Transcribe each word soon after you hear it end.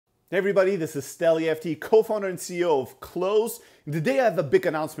Hey everybody, this is Stelly FT, co-founder and CEO of Close. And today I have a big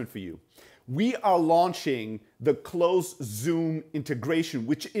announcement for you. We are launching the Close Zoom integration,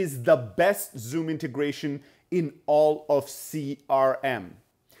 which is the best Zoom integration in all of CRM.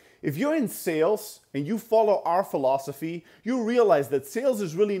 If you're in sales and you follow our philosophy, you realize that sales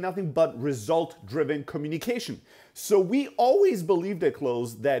is really nothing but result-driven communication. So we always believed at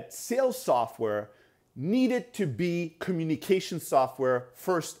Close that sales software needed to be communication software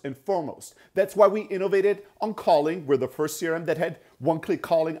first and foremost. That's why we innovated on calling. We're the first CRM that had one-click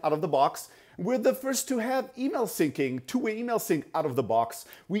calling out of the box. We're the first to have email syncing, two-way email sync out of the box.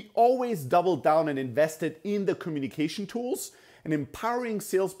 We always doubled down and invested in the communication tools and empowering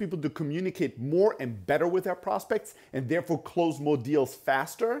salespeople to communicate more and better with their prospects and therefore close more deals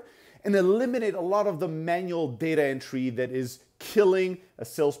faster and eliminate a lot of the manual data entry that is killing a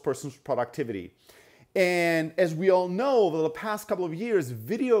salesperson's productivity. And as we all know, over the past couple of years,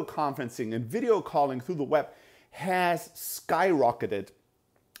 video conferencing and video calling through the web has skyrocketed.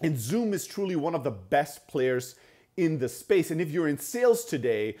 And Zoom is truly one of the best players in the space. And if you're in sales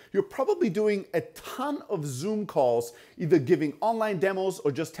today, you're probably doing a ton of Zoom calls, either giving online demos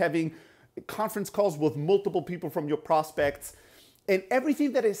or just having conference calls with multiple people from your prospects. And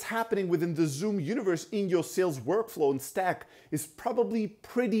everything that is happening within the Zoom universe in your sales workflow and stack is probably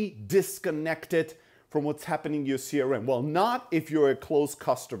pretty disconnected from what's happening in your CRM. Well, not if you're a Close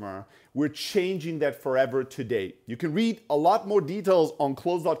customer. We're changing that forever today. You can read a lot more details on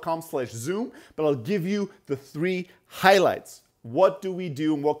close.com/Zoom, but I'll give you the 3 highlights. What do we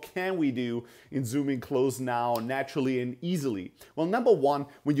do and what can we do in Zoom in Close now naturally and easily? Well, number 1,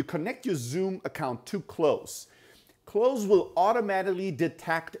 when you connect your Zoom account to Close, Close will automatically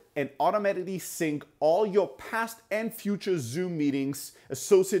detect and automatically sync all your past and future Zoom meetings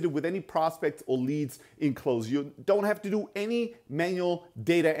associated with any prospects or leads in Close. You don't have to do any manual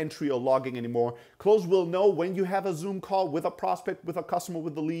data entry or logging anymore. Close will know when you have a Zoom call with a prospect, with a customer,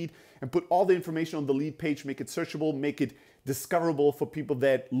 with the lead, and put all the information on the lead page, make it searchable, make it discoverable for people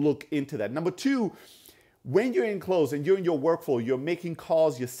that look into that. Number 2, when you're in Close and you're in your workflow, you're making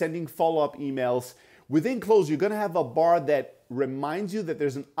calls, you're sending follow-up emails, within Close, you're gonna have a bar that reminds you that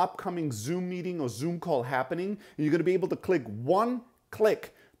there's an upcoming Zoom meeting or Zoom call happening. And you're gonna be able to click one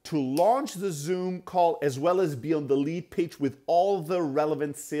click to launch the Zoom call as well as be on the lead page with all the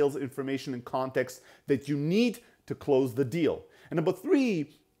relevant sales information and context that you need to close the deal. And number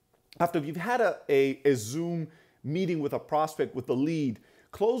 3, after you've had a Zoom meeting with a prospect, with the lead,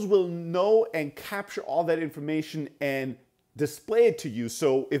 Close will know and capture all that information and display it to you.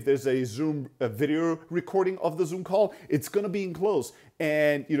 So if there's a Zoom video recording of the Zoom call, it's going to be in Close,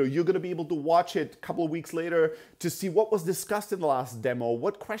 and you're going to be able to watch it a couple of weeks later to see what was discussed in the last demo,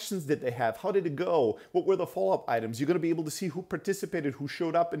 what questions did they have, how did it go, what were the follow-up items. You're going to be able to see who participated, who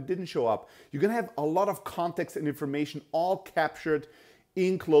showed up and didn't show up. You're going to have a lot of context and information all captured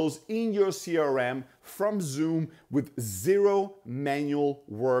in Close in your CRM from Zoom with 0 manual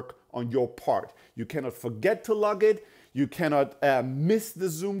work on your part. You cannot forget to log it. You cannot miss the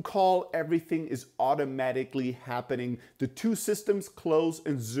Zoom call. Everything is automatically happening. The 2 systems, Close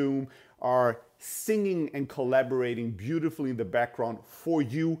and Zoom, are singing and collaborating beautifully in the background for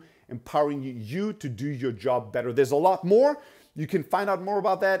you, empowering you to do your job better. There's a lot more. You can find out more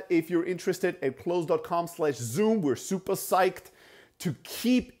about that if you're interested at close.com/Zoom. We're super psyched to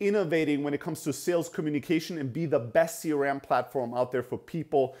keep innovating when it comes to sales communication and be the best CRM platform out there for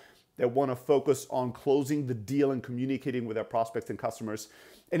people that want to focus on closing the deal and communicating with their prospects and customers.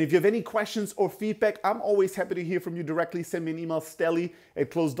 And if you have any questions or feedback, I'm always happy to hear from you directly. Send me an email,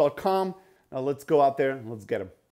 stelly@close.com. Now let's go out there and let's get them.